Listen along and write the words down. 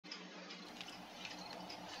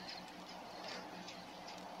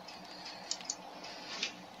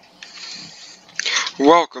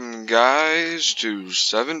Welcome guys to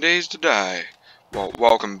 7 Days to Die. Well,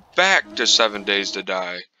 welcome back to 7 Days to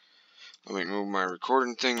Die. Let me move my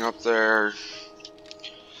recording thing up there.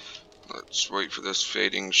 Let's wait for this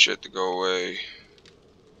fading shit to go away.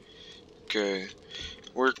 Okay,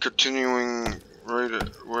 we're continuing right at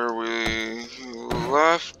where we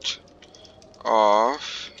left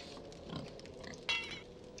off.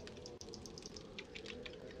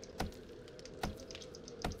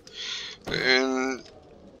 And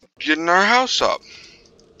getting our house up.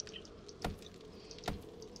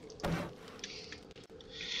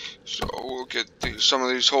 So we'll get some of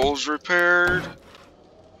these holes repaired,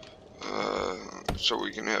 so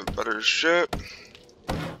we can have better ship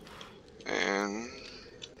and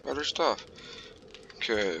better stuff.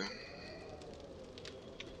 Okay.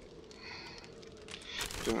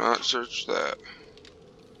 Do not search that.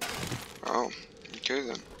 Oh, okay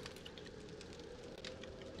then.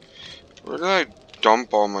 Where did I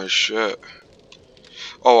dump all my shit?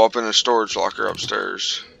 Oh, up in a storage locker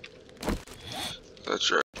upstairs.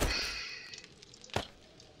 That's right.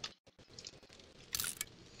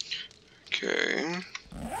 Okay.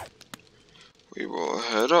 We will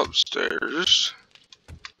head upstairs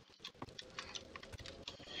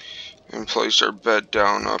and place our bed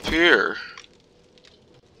down up here.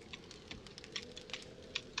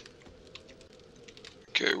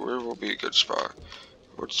 Okay, where will be a good spot?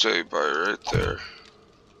 I would say by right there.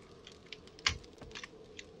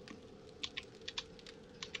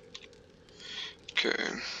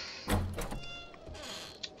 Okay.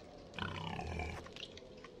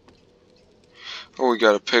 Oh, we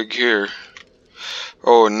got a pig here.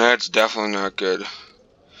 Oh, and that's definitely not good.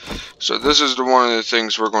 So this is one of the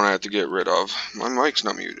things we're going to have to get rid of. My mic's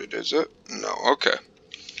not muted, is it? No, okay.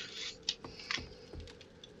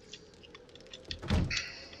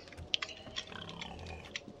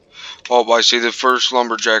 Oh, I see the first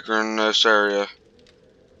lumberjacker in this area.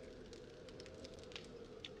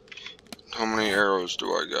 How many arrows do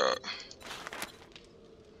I got?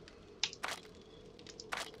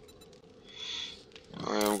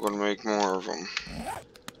 I am going to make more of them.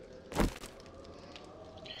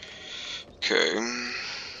 Okay.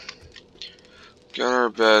 Got our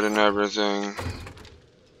bed and everything.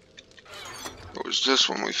 What was this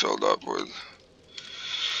one we filled up with?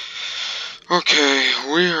 Okay,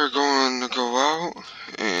 we are going to go out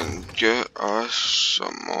and get us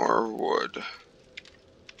some more wood.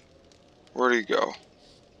 Where'd he go?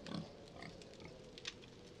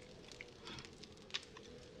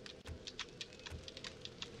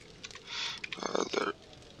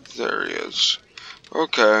 There he is.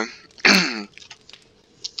 Okay.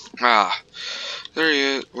 Ah, there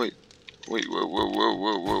he is. Wait,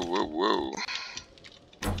 whoa.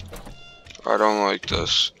 I don't like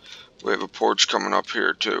this. We have a porch coming up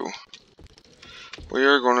here too. We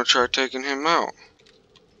are going to try taking him out.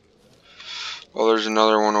 Well, there's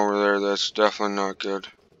another one over there that's definitely not good.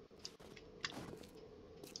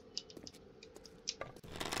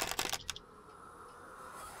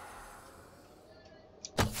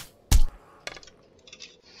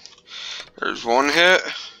 There's one hit.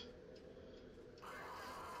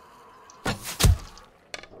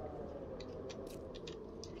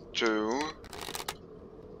 Two.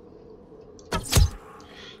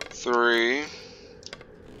 Three.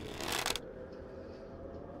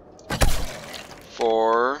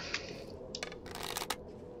 4.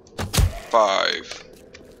 5.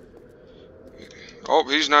 Oh,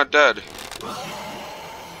 he's not dead.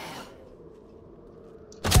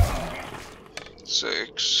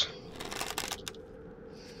 6.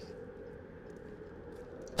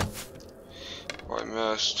 Oh, I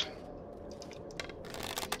missed.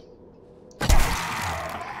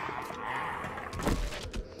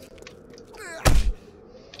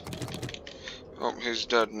 Oh, he's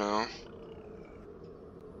dead now.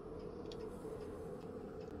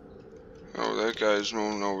 Oh, that guy's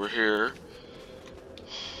moving over here.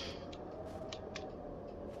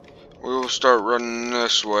 We will start running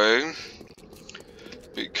this way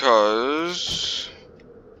because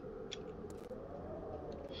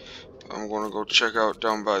I'm going to go check out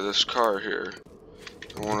down by this car here.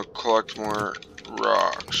 I want to collect more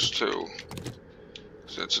rocks too.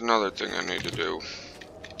 So that's another thing I need to do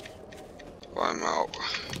while I'm out.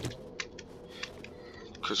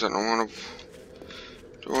 Because I don't want to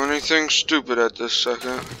do anything stupid at this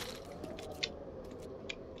second.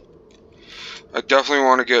 I definitely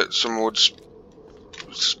want to get some wood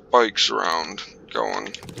spikes around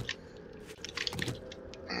going.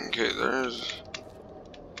 Okay, there's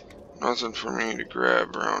nothing for me to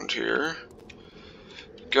grab around here.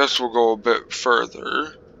 Guess we'll go a bit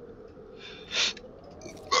further.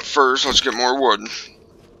 But first, let's get more wood.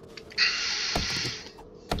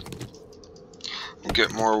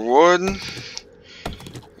 Get more wood,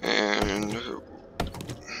 and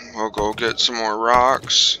we'll go get some more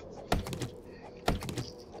rocks.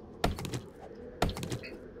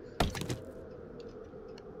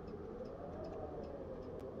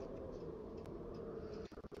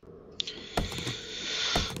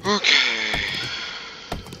 Okay.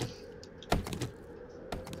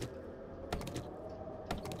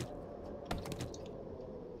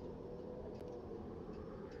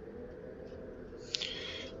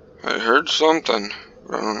 I heard something,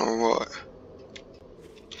 but I don't know what.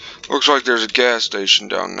 Looks like there's a gas station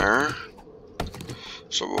down there,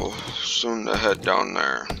 so we'll soon head down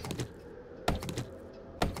there.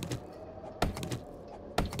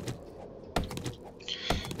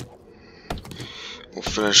 We'll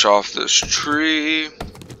finish off this tree,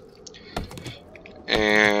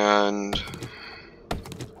 and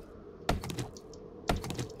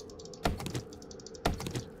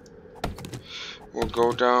we'll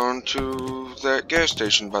go down to that gas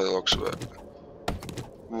station by the looks of it.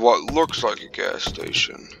 What looks like a gas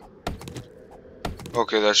station.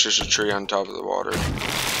 Okay, that's just a tree on top of the water.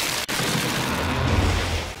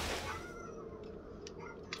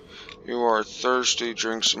 You are thirsty,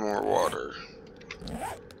 drink some more water.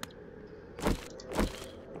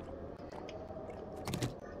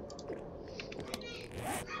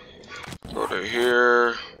 Go to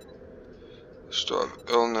here. Still have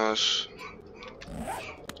illness.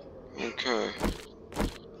 Okay.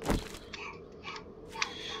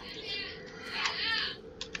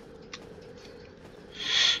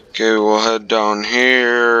 Okay, we'll head down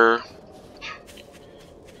here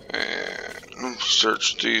and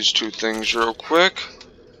search these two things real quick.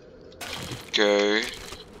 Okay.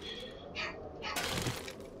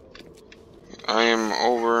 I am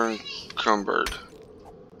over encumbered.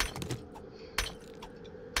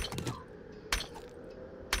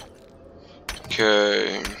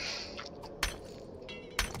 Okay.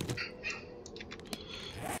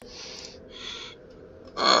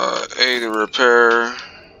 A, the repair.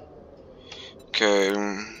 Okay.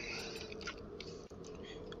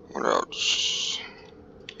 What else?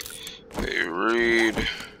 A, read.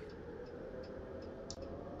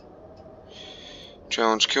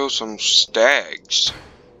 Challenge, kill some stags.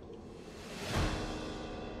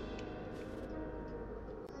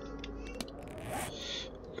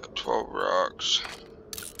 Got 12 rocks.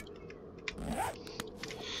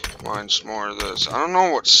 Mine some more of this. I don't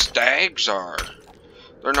know what stags are.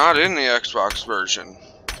 They're not in the Xbox version.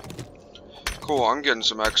 Cool, I'm getting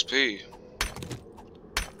some XP.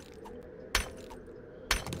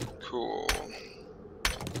 Cool.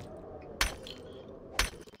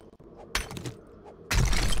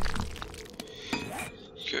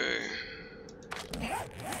 Okay.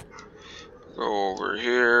 Go over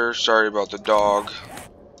here. Sorry about the dog.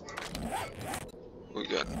 We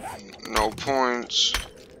got no points.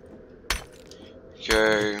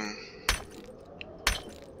 Okay.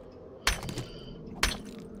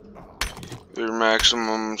 Your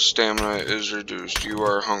maximum stamina is reduced. You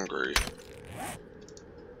are hungry.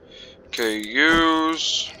 Okay,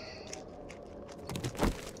 use.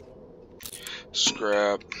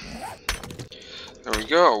 Scrap. There we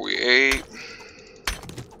go. We ate.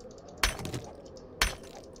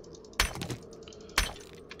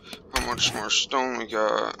 How much more stone we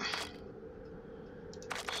got?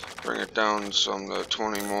 Bring it down some to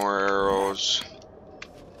 20 more arrows.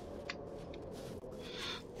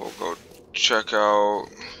 We'll go check out.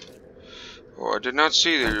 Oh, I did not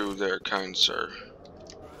see you there, kind sir.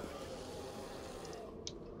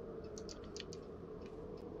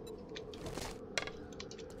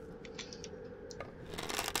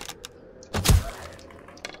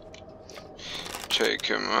 Take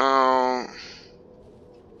him out.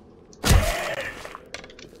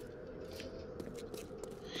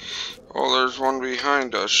 Oh, there's one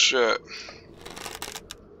behind us. Shit.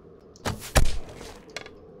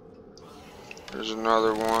 There's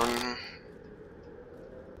another one.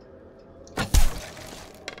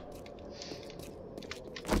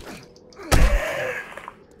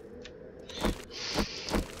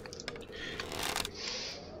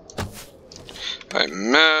 I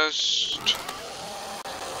missed.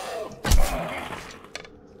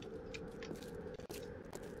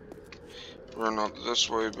 Run up this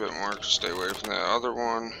way a bit more to stay away from that other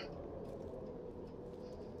one.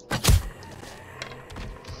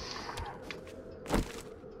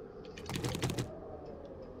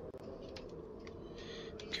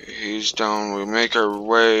 Okay, he's down. We make our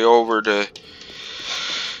way over to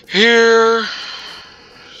here.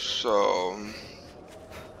 So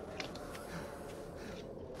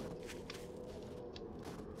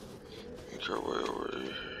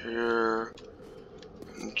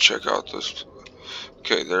check out this.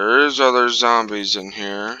 Okay, there is other zombies in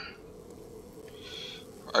here.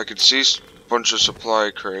 I could see a bunch of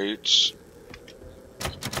supply crates.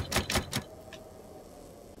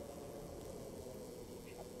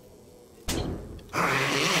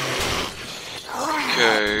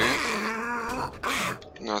 Okay.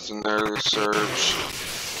 Nothing there to search.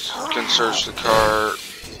 Can search the cart.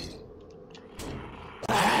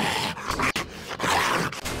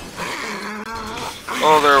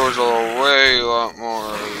 Oh, there was a lot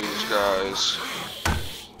more of these guys.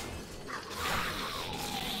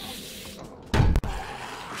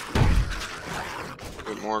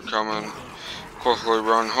 Get more coming. Quickly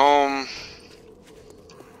run home.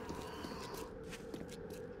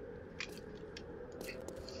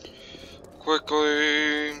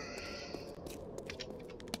 Quickly.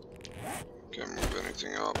 Can't move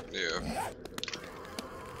anything up. Yeah.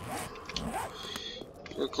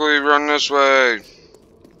 Quickly run this way.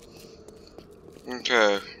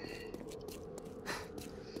 Okay.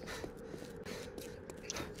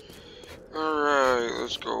 Alright,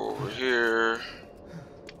 let's go over here.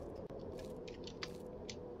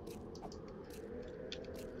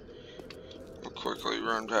 We'll quickly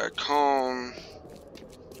run back home.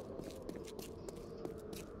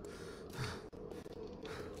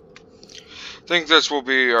 I think this will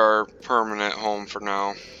be our permanent home for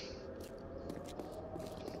now.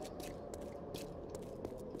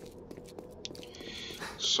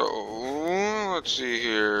 So, let's see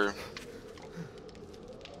here.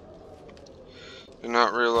 Did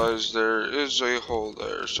not realize there is a hole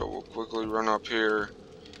there, so we'll quickly run up here.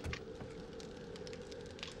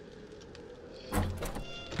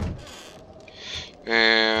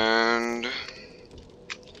 And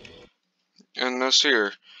end this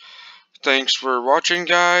here. Thanks for watching,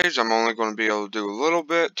 guys. I'm only going to be able to do a little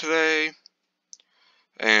bit today.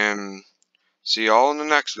 And see y'all in the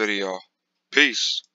next video. Peace.